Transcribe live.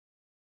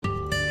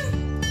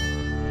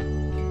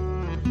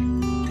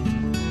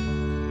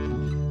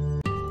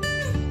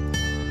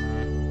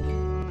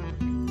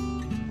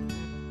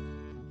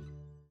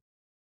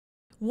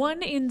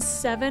1 in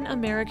 7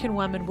 American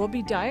women will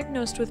be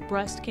diagnosed with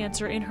breast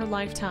cancer in her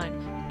lifetime,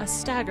 a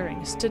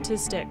staggering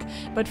statistic.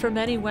 But for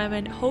many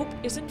women, hope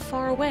isn't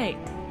far away.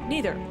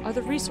 Neither are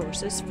the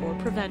resources for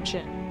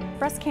prevention.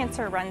 Breast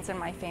cancer runs in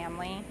my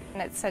family,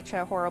 and it's such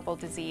a horrible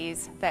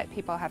disease that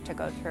people have to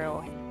go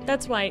through.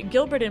 That's why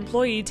Gilbert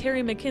employee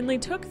Terry McKinley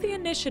took the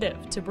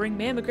initiative to bring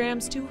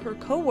mammograms to her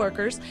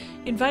co-workers,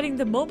 inviting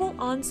the mobile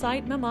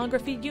on-site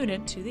mammography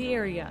unit to the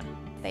area.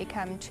 They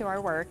come to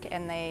our work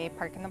and they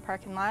park in the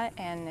parking lot,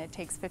 and it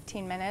takes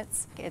 15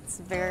 minutes. It's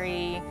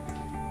very,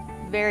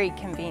 very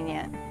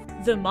convenient.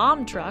 The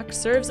mom truck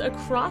serves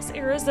across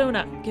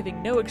Arizona,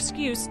 giving no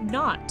excuse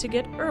not to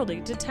get early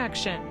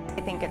detection.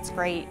 I think it's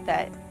great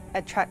that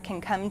a truck can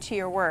come to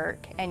your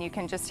work and you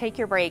can just take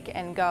your break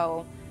and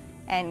go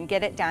and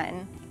get it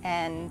done,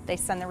 and they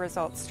send the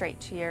results straight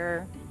to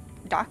your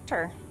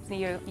doctor.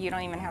 You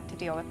don't even have to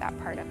deal with that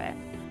part of it.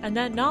 And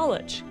that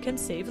knowledge can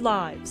save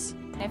lives.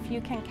 If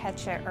you can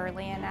catch it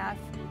early enough,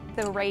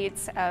 the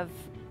rates of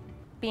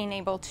being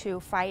able to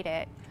fight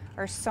it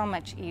are so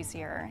much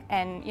easier.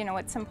 And you know,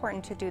 it's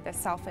important to do the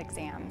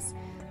self-exams,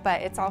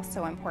 but it's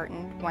also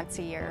important once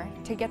a year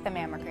to get the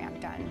mammogram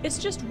done. It's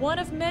just one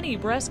of many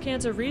breast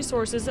cancer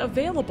resources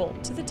available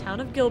to the town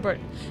of Gilbert.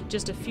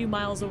 Just a few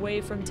miles away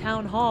from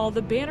Town Hall,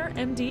 the Banner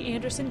MD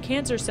Anderson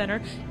Cancer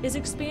Center is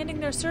expanding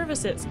their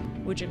services,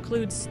 which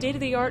includes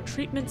state-of-the-art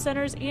treatment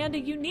centers and a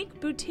unique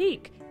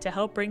boutique to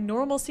help bring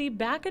normalcy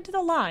back into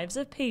the lives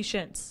of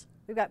patients.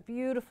 We've got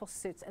beautiful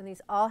suits, and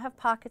these all have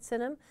pockets in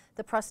them.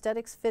 The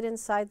prosthetics fit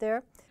inside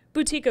there.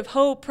 Boutique of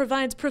Hope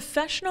provides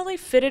professionally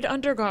fitted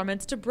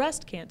undergarments to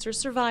breast cancer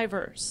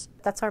survivors.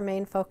 That's our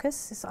main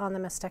focus, is on the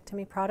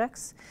mastectomy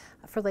products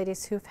for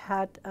ladies who've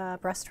had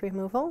breast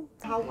removal.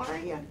 How are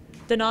you?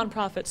 The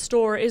nonprofit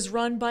store is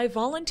run by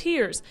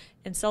volunteers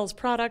and sells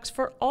products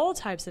for all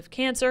types of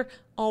cancer.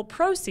 All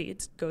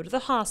proceeds go to the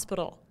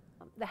hospital.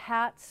 The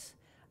hats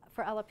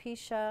for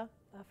alopecia,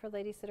 for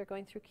ladies that are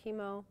going through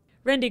chemo.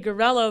 Randy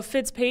Garello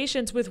fits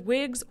patients with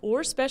wigs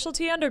or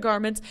specialty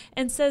undergarments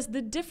and says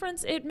the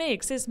difference it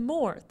makes is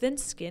more than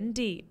skin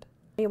deep.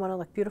 You want to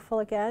look beautiful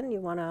again. You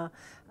want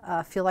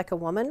to feel like a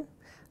woman.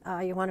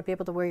 You want to be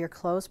able to wear your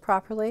clothes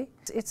properly.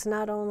 It's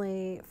not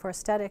only for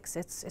aesthetics,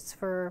 it's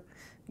for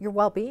your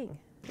well-being.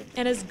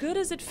 And as good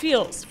as it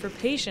feels for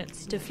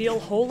patients to feel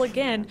whole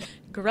again,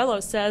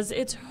 Garello says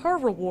it's her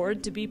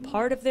reward to be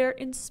part of their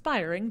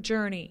inspiring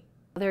journey.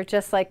 They're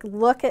just like,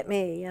 look at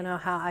me, you know,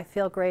 how I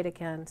feel great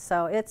again.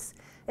 So it's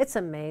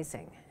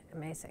amazing,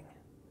 amazing.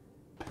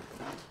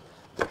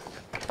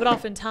 But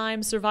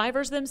oftentimes,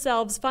 survivors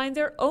themselves find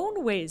their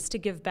own ways to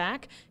give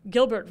back.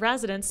 Gilbert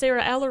resident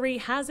Sarah Ellery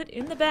has it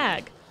in the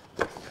bag.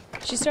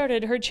 She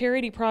started her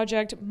charity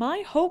project,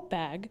 My Hope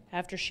Bag,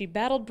 after she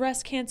battled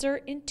breast cancer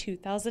in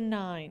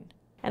 2009.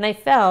 And I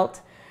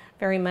felt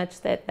very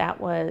much that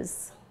that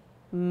was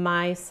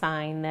my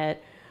sign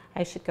that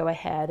I should go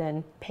ahead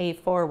and pay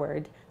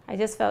forward. I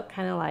just felt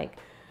kind of like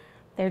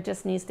there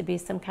just needs to be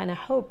some kind of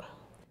hope.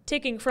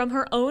 Taking from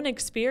her own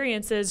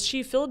experiences,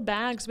 she filled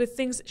bags with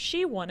things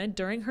she wanted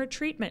during her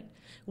treatment.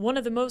 One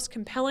of the most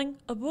compelling,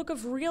 a book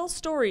of real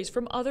stories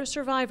from other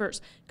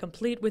survivors,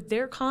 complete with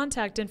their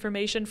contact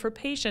information for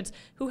patients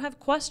who have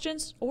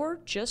questions or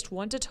just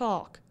want to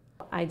talk.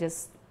 I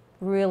just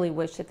really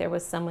wish that there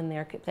was someone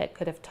there that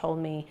could have told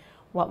me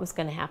what was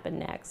going to happen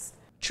next.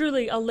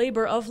 Truly a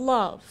labor of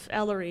love,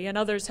 Ellery and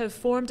others have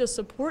formed a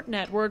support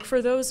network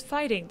for those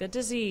fighting the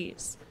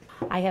disease.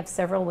 I have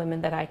several women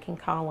that I can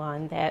call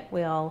on that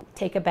will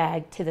take a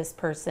bag to this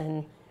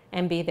person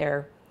and be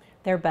their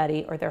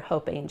buddy or their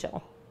hope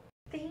angel.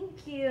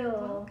 Thank you.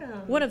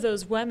 Welcome. One of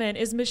those women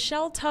is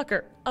Michelle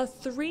Tucker, a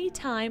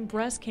 3-time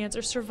breast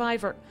cancer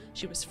survivor.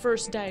 She was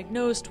first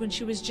diagnosed when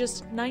she was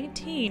just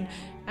 19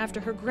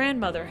 after her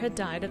grandmother had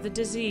died of the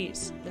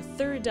disease. The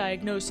third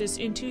diagnosis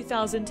in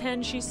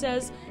 2010, she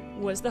says,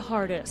 was the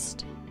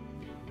hardest.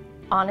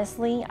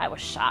 Honestly, I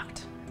was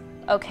shocked.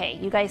 Okay,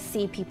 you guys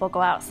see people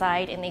go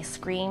outside and they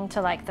scream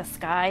to like the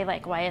sky,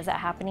 like why is that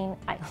happening?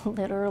 I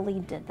literally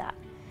did that.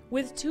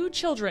 With 2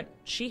 children,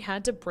 she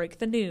had to break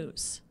the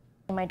news.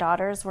 My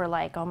daughters were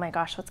like, oh my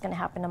gosh, what's gonna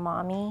happen to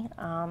mommy?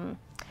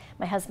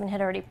 My husband had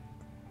already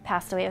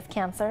passed away with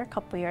cancer a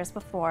couple years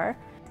before.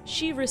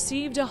 She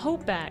received a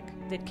hope bag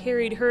that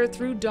carried her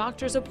through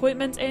doctor's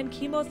appointments and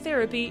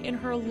chemotherapy in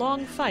her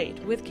long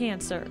fight with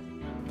cancer.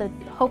 The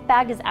Hope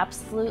Bag is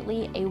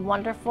absolutely a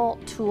wonderful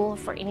tool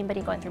for anybody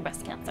going through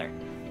breast cancer.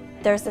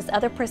 There's this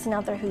other person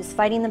out there who's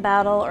fighting the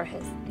battle or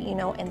who's, you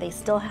know, and they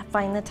still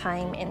find the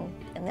time and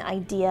the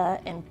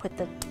idea and put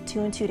the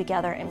 2 and 2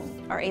 together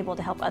and are able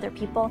to help other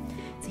people.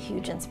 It's a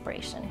huge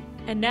inspiration.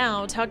 And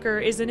now Tucker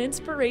is an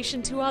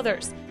inspiration to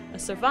others, a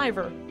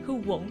survivor who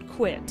won't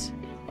quit.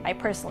 I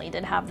personally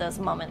did have those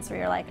moments where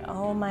you're like,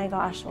 oh my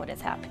gosh, what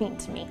is happening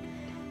to me?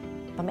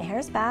 But my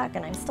hair's back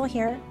and I'm still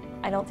here.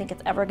 I don't think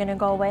it's ever gonna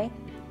go away.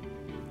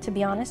 To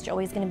be honest, you're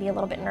always gonna be a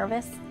little bit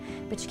nervous,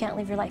 but you can't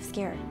live your life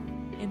scared.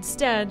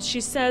 Instead,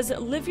 she says,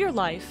 live your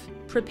life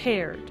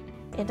prepared.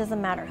 It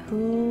doesn't matter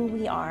who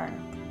we are,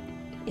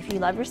 If you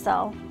love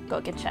yourself, go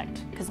get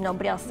checked because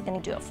nobody else is going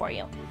to do it for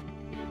you.